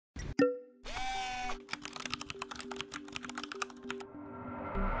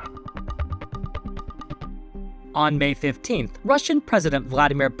On May 15th, Russian President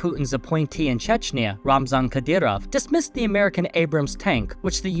Vladimir Putin's appointee in Chechnya, Ramzan Kadyrov, dismissed the American Abrams tank,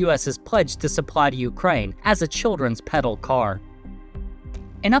 which the US has pledged to supply to Ukraine, as a children's pedal car.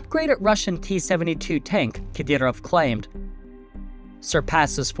 An upgraded Russian T-72 tank, Kadyrov claimed,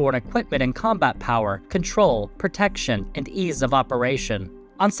 surpasses foreign equipment in combat power, control, protection, and ease of operation.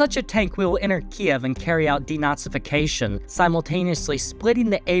 On such a tank, we will enter Kiev and carry out denazification, simultaneously splitting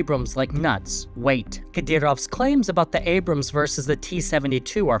the Abrams like nuts. Wait, Kadyrov's claims about the Abrams versus the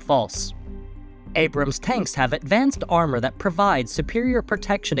T-72 are false. Abrams tanks have advanced armor that provides superior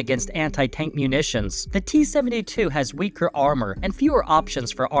protection against anti-tank munitions. The T-72 has weaker armor and fewer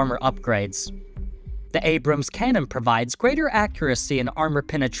options for armor upgrades. The Abrams cannon provides greater accuracy and armor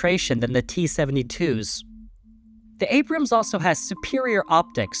penetration than the T-72s. The Abrams also has superior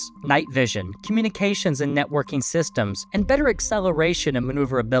optics, night vision, communications and networking systems, and better acceleration and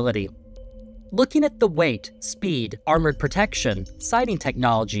maneuverability. Looking at the weight, speed, armored protection, sighting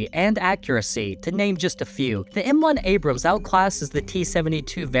technology, and accuracy, to name just a few, the M1 Abrams outclasses the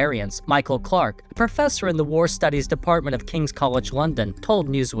T-72 variants, Michael Clark, a professor in the War Studies Department of King's College London, told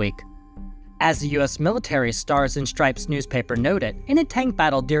Newsweek. As the US military Stars and Stripes newspaper noted, in a tank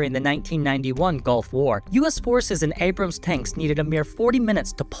battle during the 1991 Gulf War, US forces and Abrams tanks needed a mere 40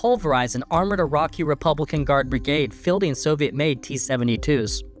 minutes to pulverize an armored Iraqi Republican Guard brigade fielding Soviet-made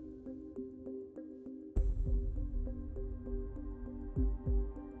T-72s.